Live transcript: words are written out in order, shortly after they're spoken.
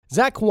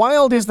Zakk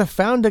Wylde is the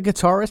founder,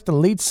 guitarist, and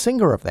lead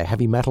singer of the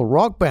heavy metal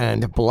rock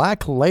band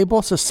Black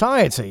Label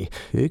Society,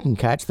 who you can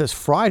catch this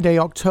Friday,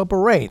 October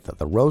 8th at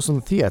the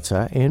Rosen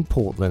Theatre in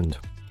Portland.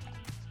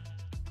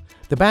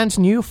 The band's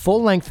new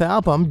full-length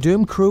album,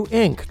 Doom Crew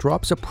Inc.,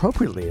 drops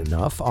appropriately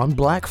enough on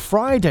Black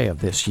Friday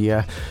of this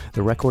year.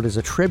 The record is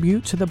a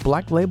tribute to the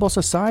Black Label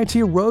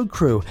Society road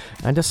crew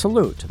and a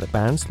salute to the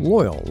band's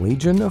loyal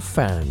legion of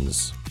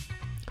fans.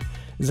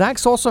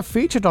 Zakk's also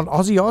featured on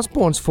Ozzy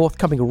Osbourne's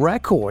forthcoming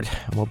record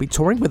and will be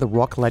touring with the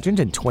rock legend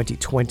in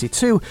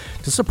 2022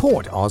 to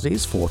support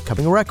Ozzy's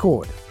forthcoming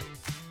record.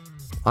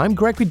 I'm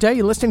Gregory Day.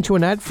 You're listening to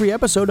an ad-free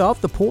episode of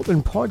the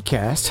Portland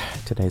Podcast.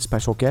 Today's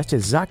special guest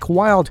is Zakk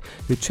Wylde,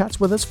 who chats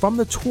with us from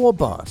the tour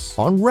bus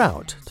en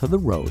route to the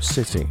Rose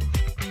City.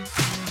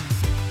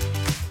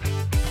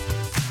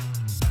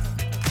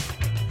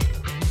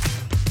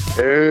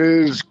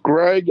 Is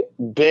Greg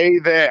Day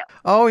there?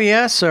 Oh,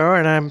 yes, sir,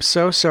 and I'm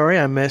so sorry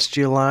I missed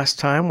you last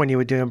time when you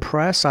were doing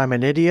press. I'm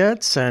an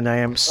idiot, and I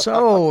am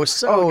so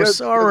sorry.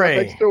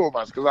 There's two of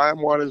us, because I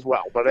am one as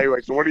well. But anyway,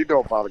 so what are you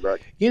doing, Father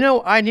Greg? You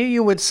know, I knew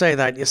you would say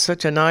that. You're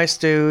such a nice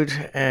dude,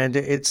 and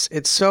it's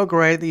so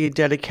great that you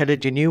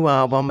dedicated your new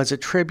album as a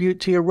tribute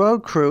to your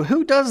road crew.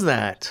 Who does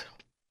that?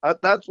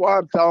 That's why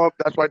I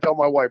tell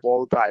my wife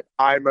all the time,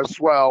 I'm a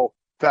swell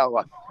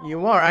fella.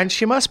 You are, and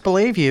she must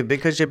believe you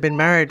because you've been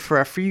married for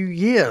a few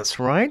years,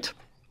 right?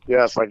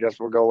 Yes, I guess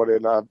we're going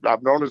in.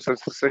 I've known her since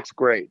the 6th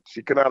grade.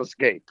 She cannot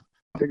escape.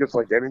 I think it's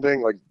like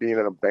anything, like being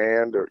in a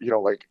band or,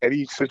 like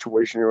any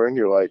situation you're in,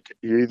 you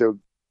either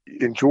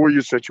enjoy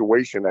your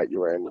situation that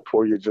you're in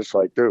or you're just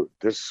like, dude,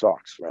 this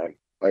sucks, man.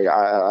 Like,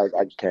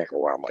 I can't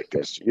go around like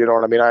this. You know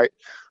what I mean? I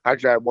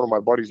actually had one of my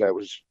buddies that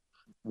was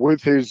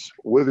with his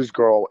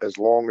girl as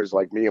long as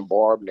like me and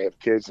Barb, and they have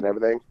kids and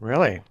everything.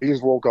 Really? He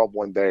just woke up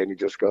one day and he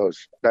just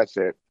goes, that's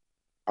it.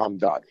 I'm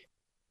done.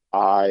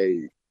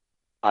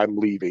 I'm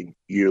leaving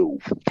you.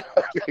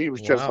 He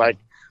was just like,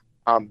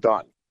 I'm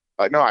done.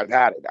 Like, no, I've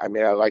had it. I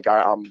mean,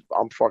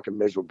 I'm fucking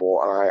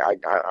miserable,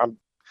 and I'm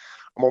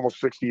almost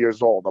 60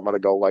 years old. I'm gonna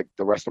go like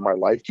the rest of my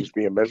life just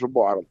being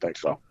miserable? I don't think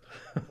so.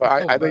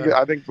 But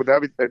I think with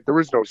everything, there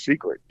is no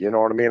secret. You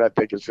know what I mean? I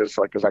think it's just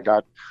like, because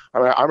I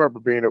remember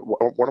being at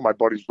one of my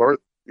buddies'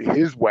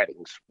 his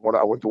weddings. When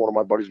I went to one of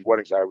my buddies'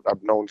 weddings,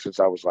 I've known since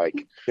I was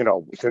like,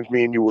 since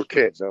me and you were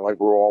kids, and like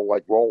we're all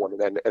like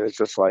rolling, and it's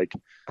just like,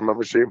 I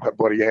remember seeing my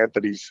buddy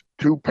Anthony's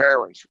two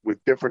parents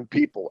with different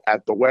people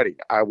at the wedding.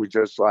 I was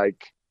just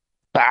like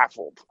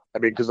baffled. I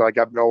mean, because like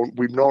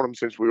we've known him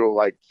since we were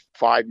like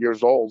 5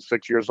 years old,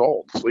 6 years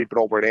old, sleeping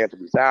over at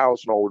Anthony's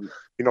house, knowing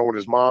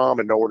his mom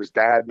and knowing his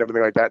dad and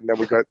everything like that. And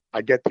then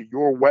I get to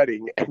your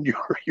wedding and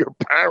your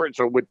parents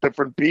are with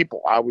different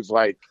people. I was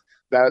like,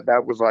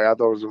 that was like, I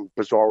thought it was a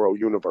bizarro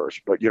universe,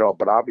 but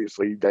but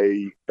obviously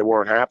they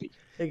weren't happy.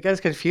 It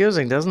gets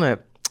confusing, doesn't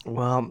it?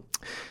 Well,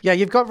 yeah,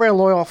 you've got very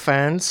loyal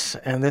fans,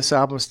 and this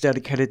album's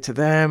dedicated to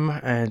them,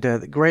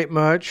 and great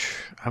merch.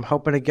 I'm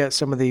hoping to get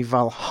some of the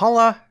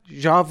Valhalla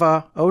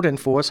Java Odin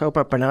Force, hope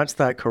I pronounced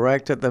that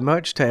correct, at the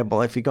merch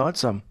table if you got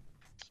some.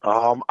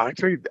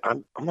 Actually,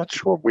 I'm not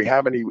sure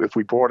if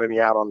we brought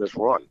any out on this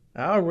run.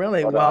 Oh,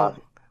 really?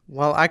 But,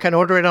 well, I can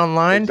order it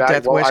online. Exactly.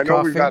 Death Wish I know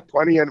Coffee. we've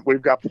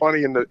got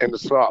plenty in the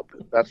sub.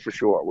 That's for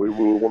sure. We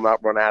will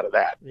not run out of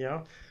that.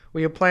 Yeah. Well,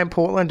 you're playing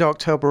Portland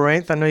October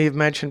 8th. I know you've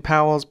mentioned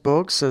Powell's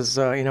Books as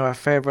our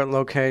favorite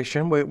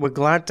location. We're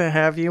glad to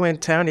have you in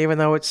town, even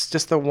though it's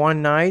just the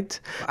one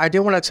night. I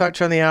do want to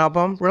touch on the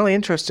album. Really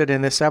interested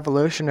in this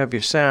evolution of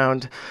your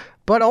sound.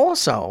 But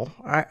also,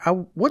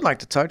 I would like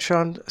to touch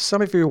on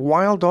some of your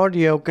Wild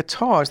Audio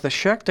guitars, the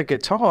Schecter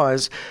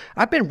guitars.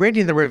 I've been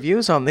reading the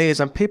reviews on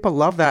these, and people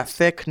love that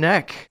thick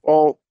neck.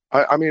 Well,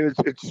 I mean,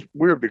 it's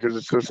weird because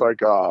it's just like,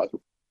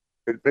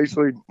 it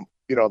basically,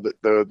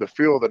 the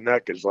feel of the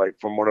neck is like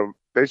from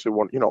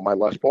my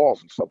Les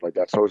Pauls and stuff like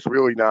that. So it's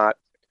really not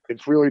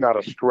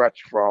a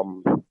stretch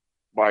from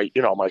my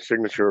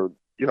signature,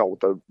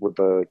 with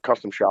the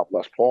custom shop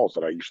Les Pauls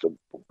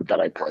that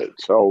I played.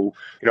 So,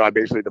 I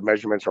basically, the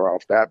measurements are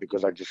off that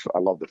because I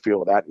love the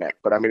feel of that neck.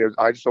 But I mean,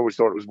 I just always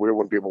thought it was weird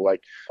when people were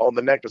like, oh,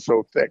 the neck is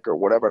so thick or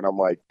whatever. And I'm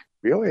like,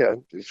 really?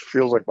 It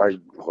feels like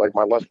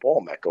my Les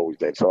Paul neck always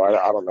did. So I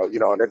don't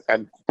know,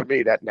 and to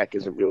me, that neck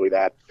isn't really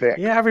that thick.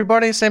 Yeah,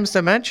 everybody seems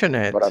to mention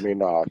it. But I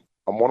mean, on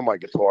one of my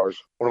guitars,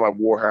 one of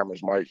my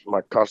Warhammers,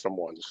 my custom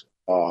ones,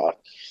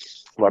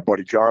 my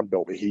buddy John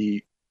built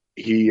me.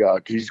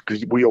 He's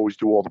because we always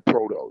do all the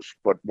protos,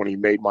 but when he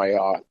made my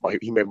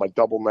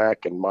double neck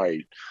and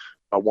my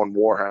one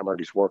Warhammer,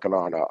 he's working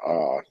on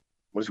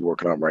what is he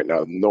working on right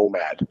now?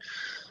 Nomad,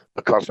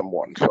 a custom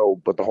one.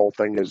 So, but the whole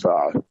thing is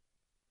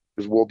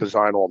we'll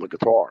design all the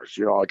guitars.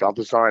 Like I'll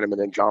design them and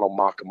then John will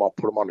mock them up,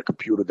 put them on the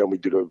computer. Then we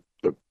do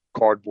the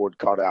cardboard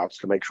cutouts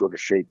to make sure the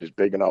shape is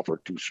big enough or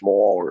too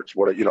small, or it's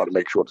to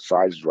make sure the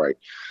size is right.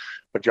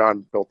 But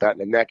John built that, and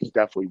the neck is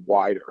definitely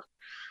wider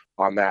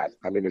on that.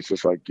 I mean, it's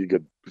just like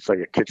it's like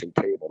a kitchen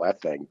table,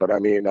 that thing. But I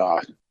mean,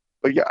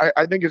 but yeah,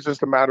 I think it's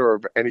just a matter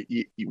of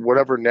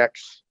whatever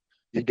necks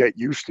you get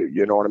used to.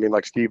 You know what I mean?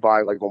 Like Steve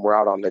Vai, like when we're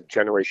out on the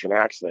Generation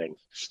Axe thing,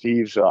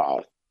 Steve's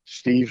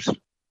Steve's,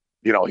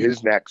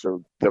 his necks are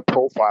the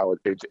profile.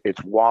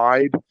 It's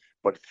wide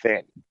but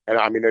thin, and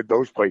I mean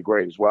those play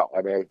great as well.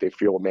 I mean they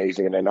feel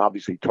amazing, and then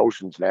obviously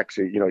Toshin's necks.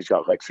 He's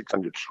got like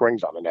 600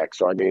 strings on the neck,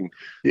 so I mean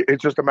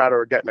it's just a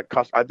matter of getting a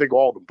custom. I think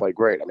all of them play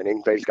great. I mean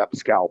Ingve's got the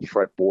scalp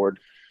fretboard,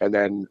 and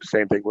then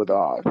same thing with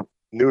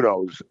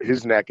Nuno's.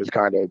 His neck is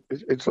kind of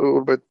it's a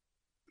little bit.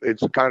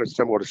 It's kind of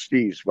similar to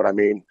Steve's, but I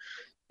mean,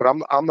 but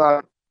I'm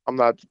not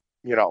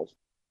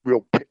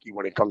real picky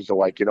when it comes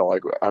to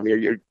I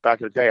mean back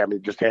in the day, I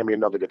mean just hand me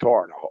another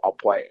guitar and I'll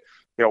play it.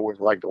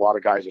 With like a lot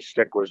of guys are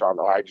sticklers on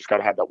I just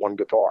gotta have that one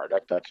guitar.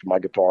 That's my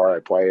guitar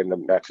I play and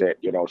then that's it.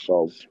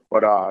 So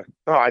but no,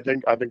 I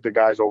think the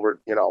guys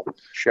over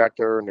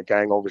Schechter and the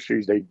gang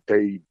overseas they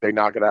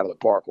knock it out of the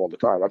park all the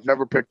time. I've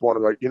never picked one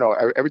of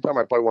every time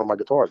I play one of my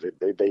guitars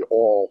they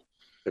all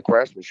the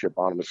craftsmanship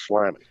on them is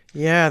slamming.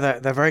 Yeah,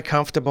 they're very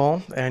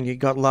comfortable, and you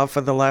got love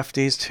for the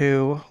lefties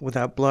too with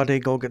that Blood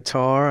Eagle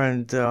guitar,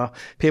 and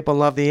people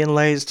love the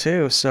inlays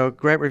too. So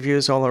great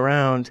reviews all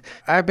around.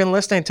 I've been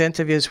listening to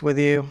interviews with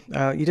you.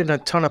 You did a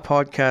ton of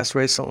podcasts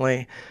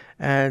recently,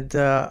 and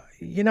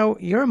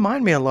you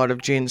remind me a lot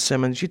of Gene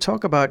Simmons. You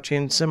talk about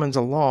Gene Simmons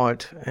a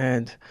lot,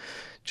 and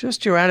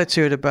just your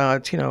attitude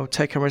about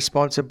taking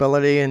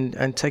responsibility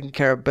and taking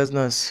care of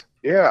business.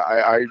 Yeah,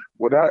 I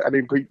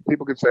mean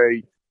people could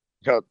say.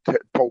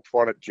 Poke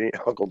fun at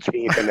Uncle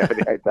Gene and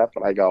everything like that,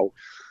 but I go,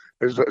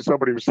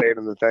 somebody was saying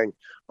in the thing,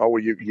 oh,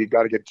 well, you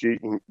got to get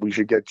Gene, we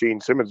should get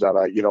Gene Simmons out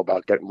of,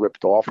 about getting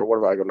ripped off or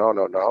whatever. I go,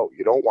 no,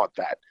 you don't want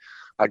that.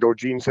 I go,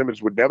 Gene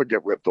Simmons would never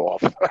get ripped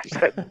off.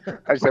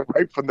 I said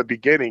right from the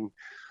beginning,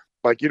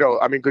 I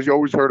mean, because you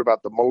always heard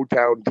about the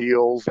Motown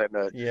deals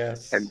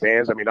and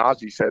bands. I mean,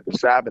 Ozzy said the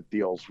Sabbath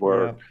deals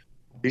were,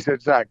 he said,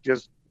 Zakk,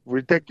 just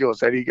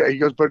ridiculous. And he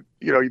goes, but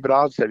even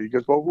Oz said, he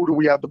goes, well, who do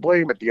we have to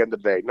blame at the end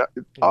of the day? Not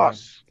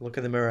us. Look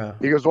in the mirror.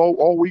 He goes,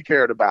 all we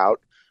cared about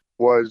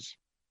was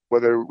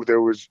whether there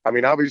was, I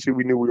mean, obviously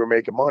we knew we were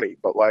making money,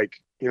 but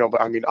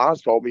but I mean,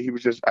 Oz told me he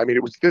was just, I mean,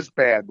 it was this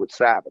bad with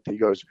Sabbath. He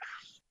goes,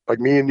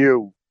 like me and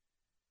you,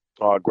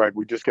 Greg,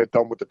 we just get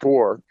done with the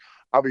tour.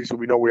 Obviously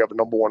we know we have a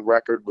number one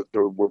record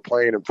we're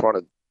playing in front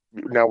of,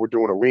 now we're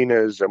doing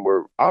arenas and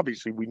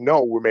we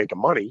know we're making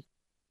money.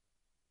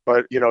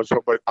 But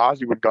but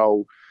Ozzy would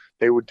go.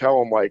 They would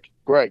tell him like,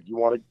 Greg, you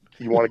want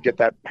to get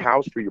that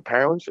house for your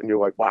parents, and you're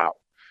like, wow.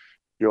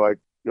 You're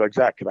like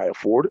Zakk, can I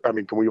afford it? I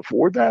mean, can we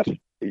afford that?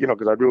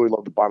 Because I'd really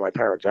love to buy my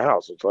parents a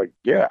house. It's like,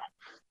 yeah,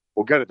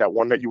 we'll get it. That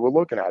one that you were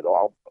looking at.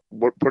 I'll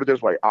put it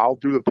this way. I'll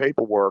do the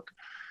paperwork,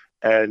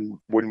 and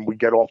when we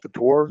get off the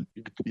tour,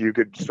 you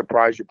could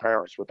surprise your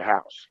parents with the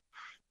house.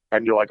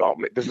 And you're like, oh,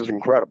 this is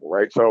incredible,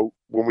 right? So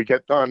when we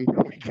get done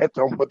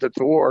with the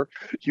tour,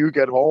 you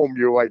get home,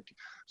 you're like,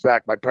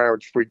 Zakk, my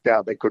parents freaked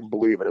out. They couldn't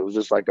believe it. It was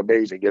just like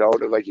amazing,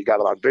 like you got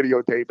it on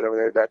videotape and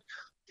everything like that.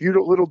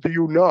 Little do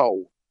you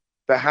know,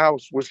 the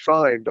house was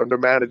signed under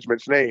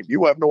management's name.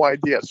 You have no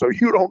idea. So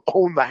you don't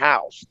own the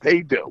house.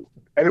 They do.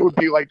 And it would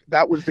be like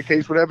that was the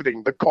case with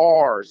everything. The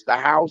cars, the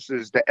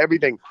houses, the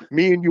everything.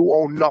 Me and you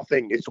own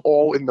nothing. It's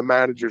all in the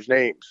manager's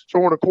names.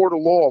 So in a court of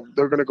law,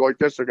 they're going to go like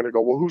this. They're going to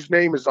go, well, whose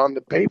name is on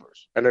the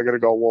papers? And they're going to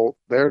go, well,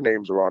 their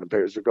names are on the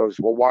papers. It goes,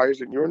 well, why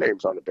isn't your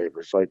name's on the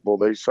papers? Like, well,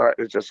 it's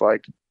just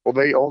like, well,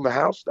 they own the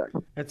house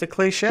then. It's a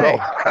cliche.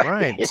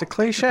 Right. It's a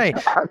cliche.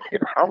 I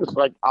mean, I was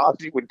like,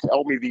 Ozzy would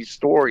tell me these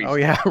stories. Oh,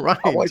 yeah, right.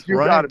 I'm like, you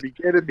got to be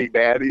kidding me,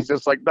 man. He's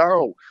just like,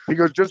 no. He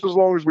goes, just as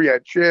long as we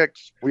had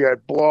chicks, we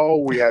had blow,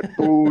 we had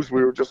booze,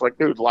 we were just like,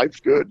 dude,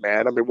 life's good,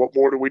 man. I mean, what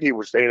more do we need?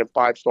 We're staying in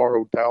 5-star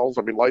hotels.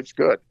 I mean, life's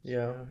good.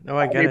 Yeah. No,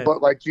 I get it.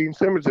 But like Gene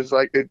Simmons is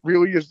like, it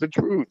really is the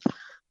truth.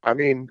 I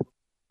mean,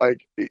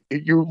 like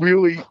you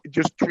really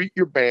just treat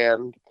your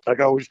band. Like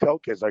I always tell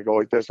kids, I go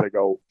like this. I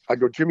go,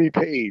 Jimmy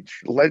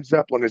Page, Led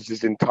Zeppelin is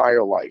his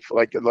entire life.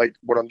 Like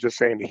what I'm just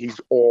saying, he's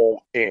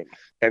all in.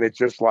 And it's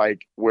just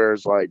like,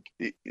 whereas like,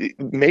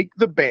 make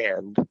the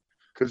band,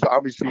 because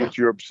obviously it's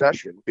your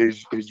obsession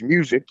is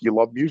music. You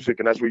love music,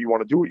 and that's what you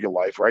want to do with your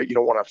life, right? You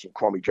don't want to have some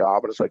crummy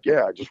job. And it's like,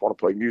 yeah, I just want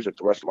to play music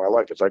the rest of my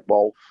life. It's like,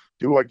 well,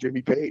 do like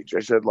Jimmy Page.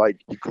 I said,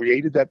 like, you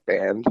created that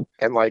band,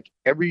 and like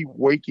every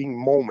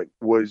waking moment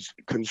was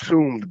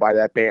consumed by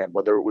that band,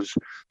 whether it was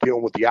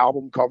dealing with the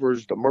album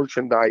covers, the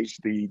merchandise,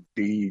 the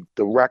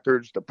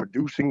records, the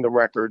producing the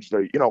records,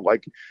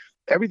 like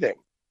everything.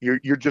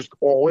 You're just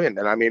all in,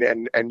 and I mean,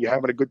 and you're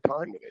having a good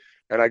time with it.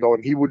 And I go,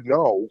 and he would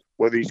know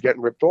whether he's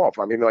getting ripped off.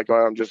 I mean, like what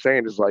I'm just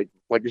saying is like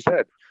you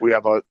said, we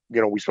have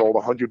we sold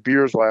 100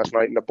 beers last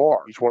night in the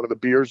bar. Each one of the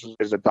beers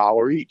is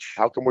 $1 each.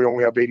 How come we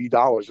only have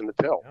 $80 in the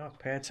till? Oh,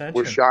 pay attention.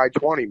 We're shy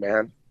 20,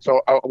 man.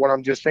 So what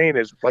I'm just saying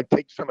is like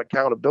take some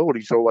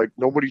accountability. So like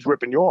nobody's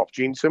ripping you off.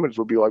 Gene Simmons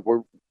would be like,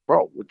 we're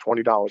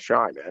 $20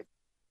 shy, man.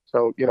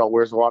 So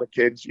whereas a lot of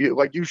kids,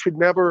 you should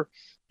never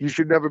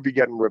be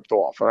getting ripped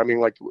off. And I mean,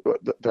 like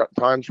the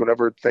times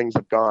whenever things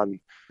have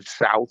gone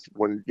south,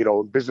 when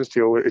business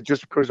deal, it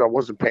just because I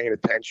wasn't paying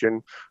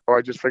attention, or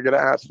I just figured,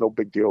 it's no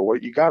big deal. Well,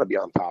 you got to be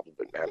on top of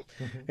it, man.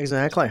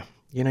 Exactly.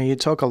 You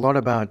talk a lot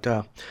about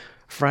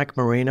Frank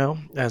Marino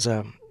as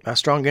a a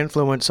strong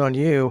influence on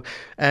you.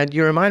 And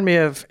you remind me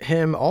of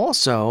him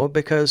also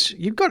because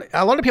you've got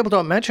a lot of people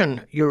don't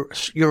mention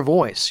your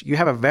voice. You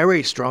have a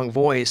very strong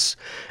voice.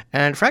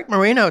 And Frank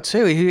Marino,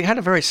 too, he had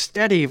a very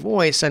steady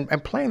voice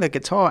and playing the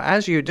guitar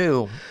as you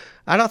do.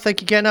 I don't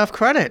think you get enough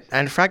credit.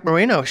 And Frank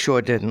Marino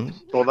sure didn't.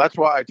 Well, that's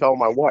why I tell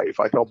my wife,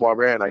 I tell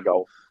Barbara Ann, I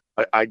go,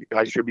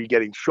 I should be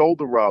getting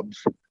shoulder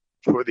rubs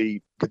for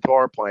the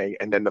guitar playing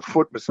and then the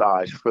foot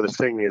massage for the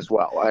singing as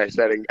well. I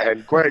said,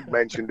 and Greg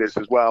mentioned this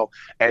as well,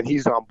 and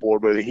he's on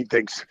board with it. He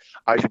thinks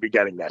I should be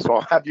getting that. So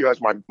I'll have you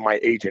as my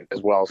agent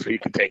as well so you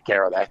can take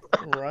care of that.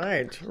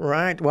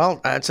 Right.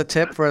 Well, that's a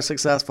tip for a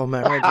successful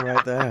marriage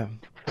right there.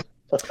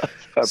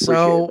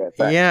 So,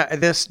 yeah,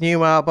 this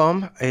new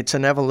album, it's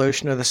an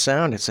evolution of the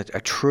sound. It's a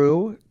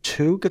true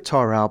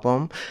two-guitar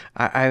album.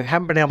 I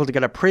haven't been able to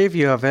get a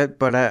preview of it,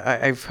 but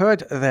I've heard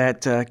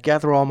that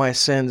Gather All My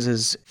Sins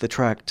is the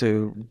track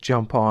to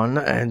jump on,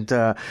 and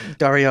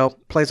Dario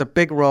plays a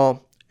big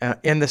role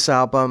in this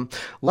album.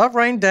 Love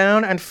Rain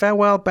Down and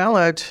Farewell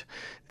Ballad,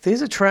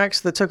 these are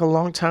tracks that took a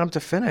long time to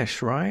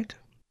finish, right?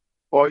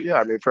 Well, yeah,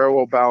 I mean,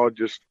 Farewell Ballad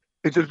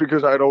it's just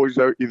because I'd always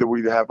either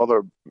we have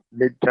other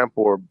mid-tempo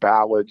or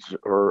ballads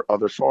or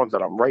other songs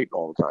that I'm writing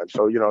all the time.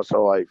 So,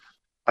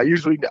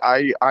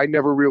 I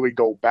never really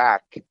go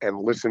back and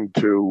listen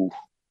to,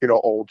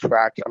 old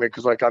tracks. I mean,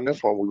 because like on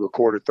this one, we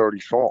recorded 30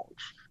 songs.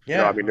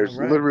 Yeah. There's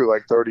literally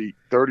like 30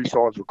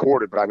 songs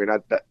recorded, but I mean,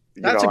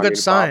 that's a good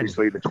sign.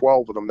 Obviously, the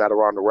 12 of them that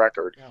are on the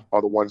record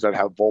are the ones that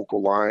have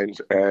vocal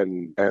lines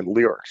and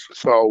lyrics.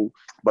 So,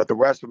 but the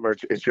rest of them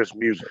it's just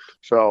music.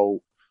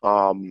 So,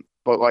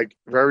 but like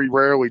very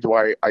rarely do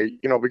I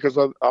because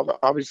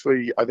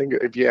obviously I think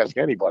if you ask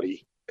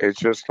anybody, it's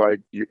just like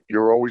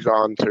you're always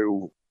on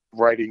to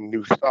writing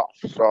new stuff.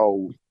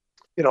 So,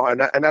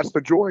 and that's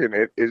the joy in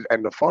it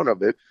and the fun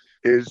of it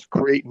is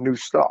creating new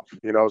stuff,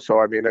 So,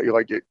 I mean,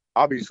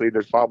 obviously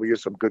there's probably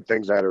some good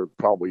things that are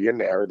probably in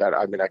there that,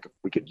 I mean,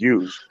 we could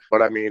use,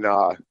 but I mean,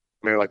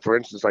 like for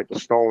instance, like the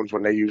Stones,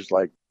 when they used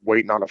like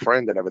Waiting on a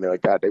Friend and everything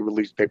like that,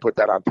 they put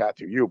that on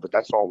Tattoo You, but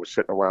that song was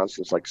sitting around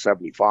since like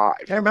 75.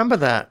 I remember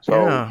that.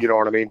 So, yeah. You know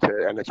what I mean?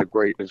 And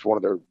it's one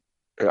of their,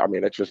 I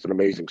mean, it's just an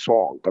amazing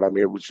song, but I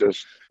mean,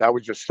 that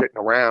was just sitting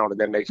around and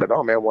then they said,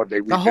 oh man,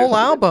 the whole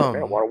album.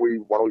 Man, why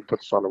don't we put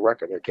this on the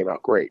record? And it came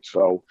out great.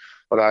 So,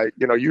 but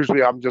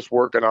usually I'm just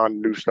working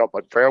on new stuff,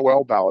 but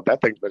Farewell Ballad,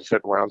 that thing's been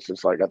sitting around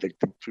since like, I think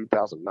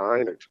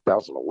 2009 or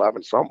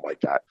 2011, something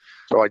like that.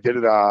 So I did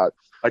it,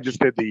 I just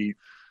did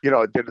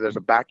I did it as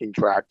a backing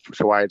track,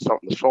 so I had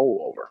something to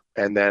solo over,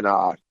 and then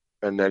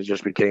it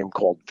just became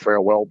called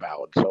Farewell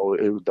Ballad. So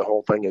the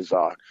whole thing is,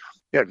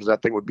 because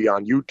that thing would be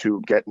on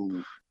YouTube,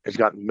 it's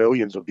gotten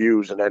millions of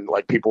views, and then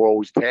like people are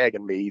always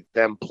tagging me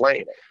them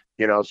playing it.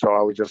 So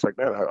I was just like,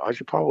 man, I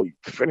should probably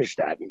finish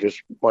that and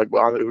just like,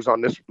 well, it was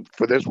on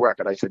for this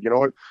record. I said, you know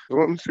what,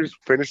 let's just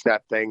finish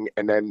that thing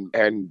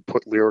and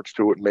put lyrics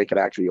to it and make it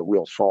actually a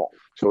real song.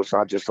 So it's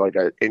not just like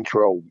an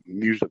intro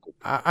musical.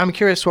 I'm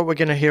curious what we're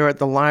going to hear at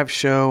the live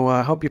show.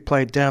 I hope you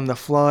play Damn the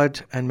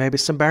Flood and maybe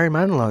some Barry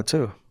Manilow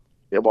too.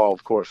 Yeah, well,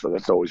 of course, so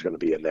that's always going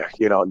to be in there.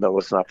 And then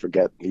let's not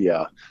forget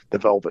the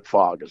Velvet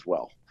Fog as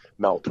well.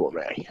 Mel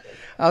Torme.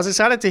 I was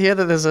excited to hear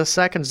that there's a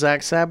second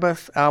Zach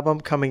Sabbath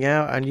album coming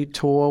out, and you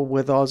tour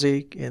with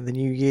Ozzy in the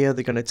new year.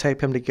 They're going to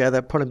tape him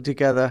together, put him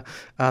together.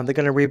 They're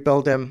going to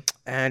rebuild him,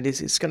 and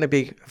it's going to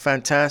be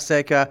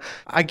fantastic.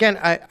 Again,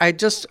 I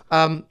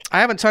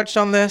haven't touched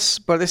on this,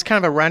 but it's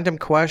kind of a random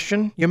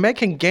question. You're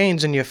making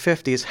gains in your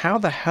 50s. How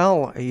the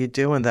hell are you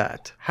doing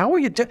that? How are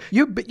you doing?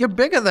 You're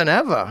bigger than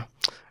ever.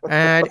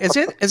 And is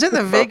it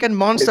the vegan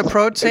monster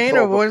protein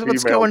or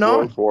what's going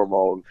on?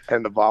 Hormone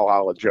and the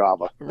Valhalla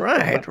Java.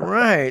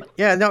 Right.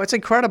 Yeah, no, it's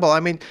incredible. I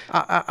mean,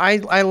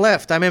 I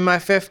lift. I'm in my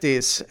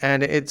 50s,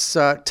 and it's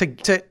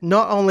to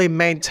not only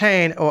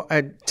maintain or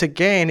to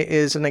gain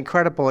is an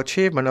incredible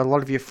achievement. A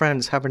lot of your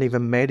friends haven't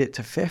even made it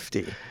to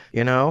 50.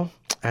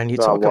 And you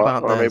talk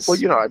about this.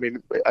 I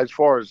mean, as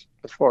far as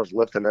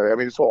lifting, I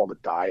mean, it's all the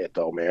diet,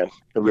 though, man.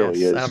 It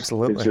really is.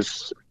 Absolutely. It's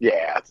just,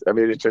 I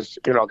mean, it's just,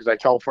 because I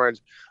tell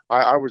friends,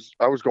 I was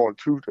about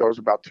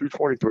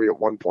 223 at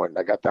one point, and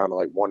I got down to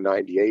like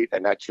 198,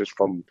 and that's just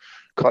from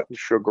cutting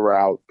sugar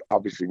out,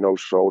 obviously no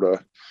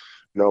soda,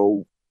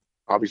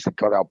 obviously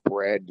cut out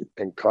bread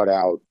and cut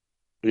out,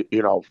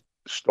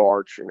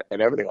 starch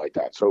and everything like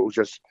that. So it was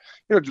just,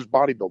 just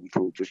bodybuilding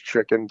food, just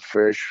chicken,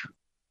 fish,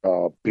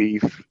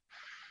 beef,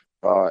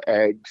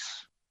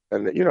 eggs,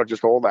 and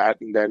just all that,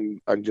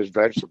 and just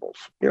vegetables.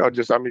 You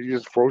just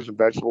frozen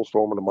vegetables,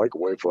 throw them in the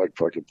microwave for like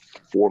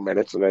 4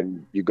 minutes, and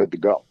then you're good to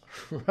go.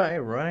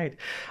 Right.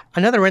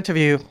 Another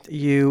interview,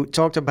 you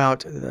talked about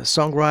the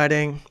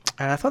songwriting,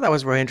 and I thought that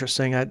was very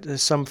interesting.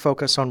 There's some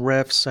focus on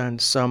riffs and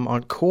some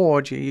on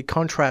chords. You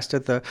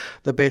contrasted the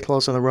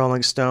Beatles and the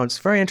Rolling Stones.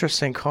 Very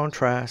interesting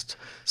contrast.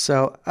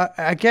 So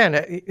again,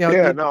 it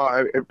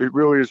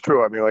really is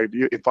true. I mean, like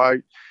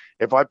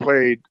if I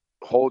played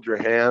Hold Your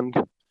Hand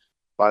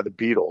by the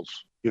Beatles,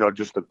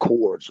 just the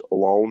chords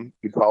alone,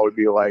 I'd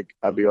be like,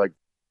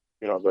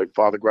 like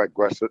Father Greg,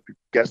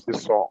 guess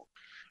this song.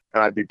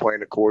 And I'd be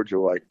playing the chords,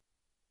 you're like,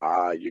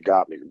 You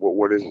got me.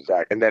 What is it,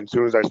 Zach? And then as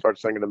soon as I start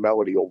singing the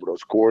melody over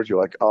those chords, you're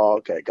like, oh,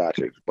 okay,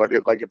 gotcha. But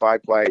like if I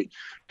play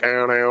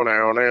down, down,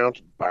 down, down,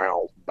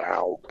 bow,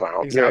 bow,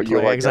 bow,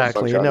 you're like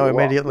Exactly. sunshine of the love,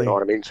 Immediately. you know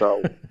what I mean?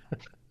 So,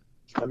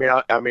 I mean,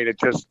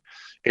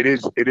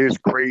 it is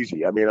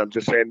crazy. I mean, I'm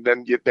just saying.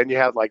 Then you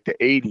have like the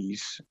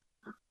 '80s,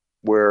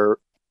 where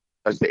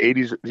as the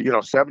 '80s,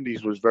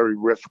 70s was very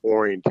riff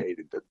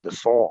orientated. The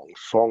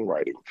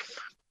songwriting.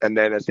 And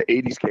then as the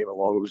 '80s came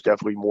along, it was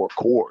definitely more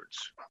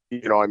chords.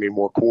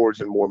 More chords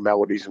and more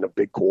melodies and the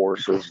big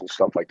choruses and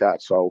stuff like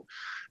that. So,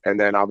 and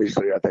then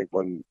obviously, I think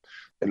when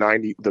the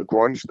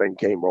grunge thing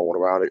came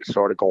rolling around, it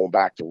started going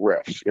back to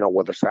riffs.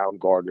 Where the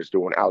Soundgarden is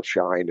doing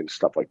Outshine and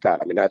stuff like that.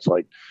 I mean, that's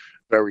like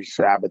very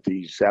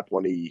Sabbathy,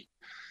 Zeppelin-y,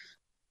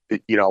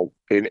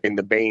 in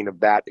the vein of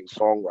that in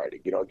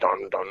songwriting, dun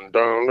dun dun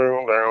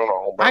dun dun.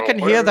 I can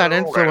hear that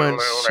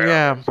influence.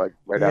 Yeah, it's like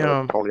right out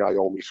of Tony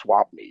Iommi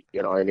swap meet.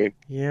 You know what I mean?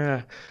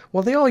 Yeah.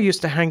 Well, they all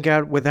used to hang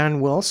out with Ann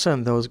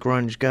Wilson, those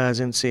grunge guys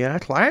in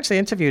Seattle. I actually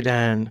interviewed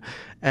Ann,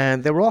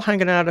 and they were all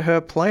hanging out at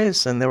her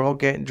place, and they were all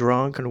getting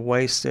drunk and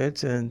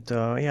wasted. And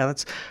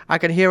I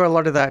can hear a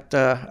lot of that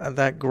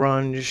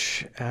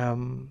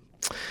grunge.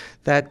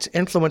 That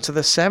influence of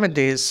the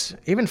 70s,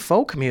 even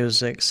folk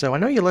music. So I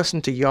know you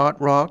listen to yacht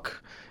rock,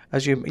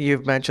 as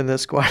you've mentioned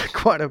this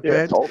quite a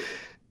bit. Totally.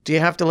 Do you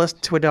have to listen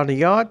to it on a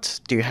yacht?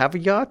 Do you have a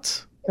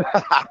yacht?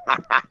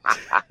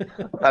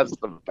 That's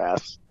the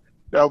best.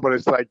 No, but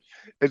it's the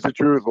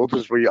truth.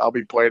 I'll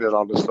be playing it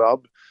on the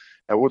sub,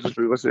 and we'll just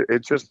be listening.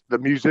 It's just the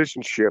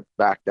musicianship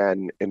back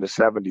then in the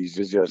 70s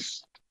is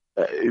just.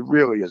 It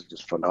really is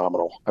just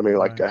phenomenal. I mean,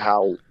 like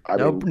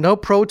no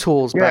Pro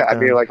Tools. Yeah, back then. I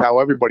mean, like how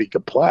everybody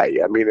could play.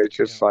 I mean, it's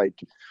just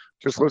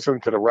just listening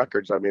to the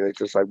records. I mean, it's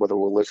just like whether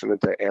we're listening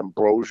to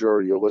Ambrosia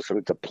or you're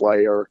listening to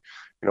Player,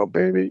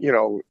 baby,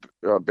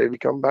 baby,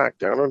 come back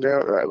down and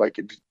down.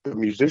 The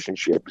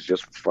musicianship is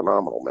just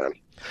phenomenal, man.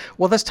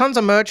 Well, there's tons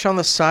of merch on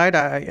the site.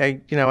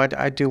 I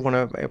do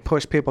want to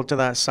push people to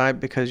that site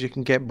because you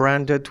can get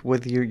branded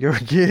with your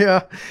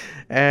gear,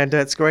 and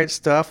it's great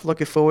stuff.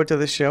 Looking forward to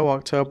the show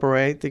October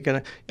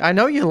 8th. I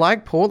know you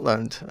like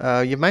Portland.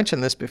 You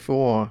mentioned this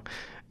before.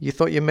 You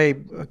thought you may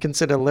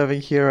consider living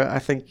here, I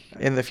think,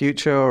 in the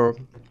future. Or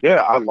yeah,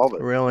 I love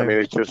it. Really, I mean,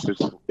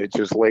 it's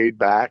just laid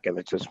back and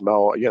it's just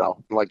mellow.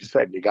 Like you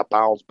said, you got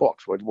Powell's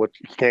books. What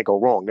you can't go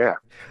wrong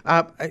there.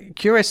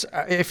 Curious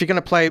if you're going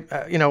to play.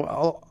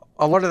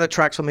 A lot of the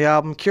tracks on the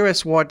album.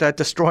 Curious what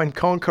 "Destroy and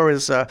Conquer"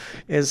 is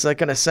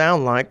going to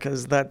sound like,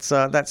 because that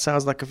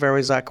sounds like a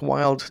very Zakk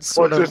Wylde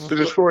sort of. Just the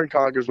 "Destroy and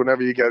Conquer" is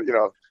whenever you get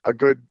a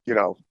good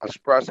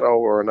espresso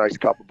or a nice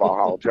cup of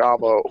Valhalla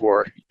Java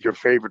or your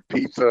favorite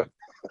pizza.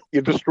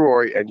 You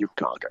destroy and you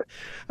conquer.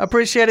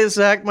 Appreciate it,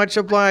 Zakk. Much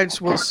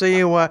obliged. We'll see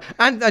you.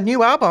 And a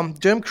new album,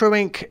 Doom Crew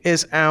Inc.,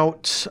 is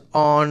out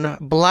on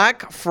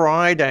Black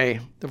Friday.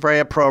 Very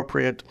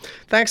appropriate.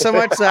 Thanks so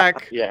much,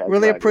 Zakk. Yeah,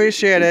 really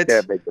appreciate it. You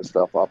can't make this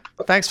stuff up.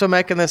 Thanks for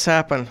making this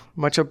happen.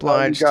 Much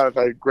obliged. You got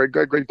it. Great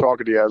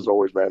talking to you as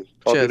always, man.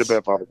 Talk to you in a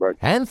bit, Father Greg.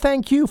 And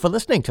thank you for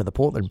listening to the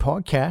Portland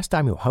Podcast.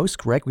 I'm your host,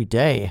 Gregory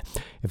Day.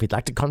 If you'd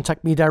like to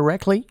contact me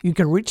directly, you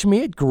can reach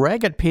me at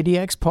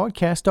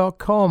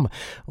greg@pdxpodcast.com.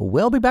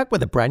 We'll be back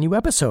with a brand new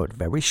episode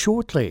very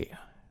shortly.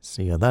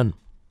 See you then.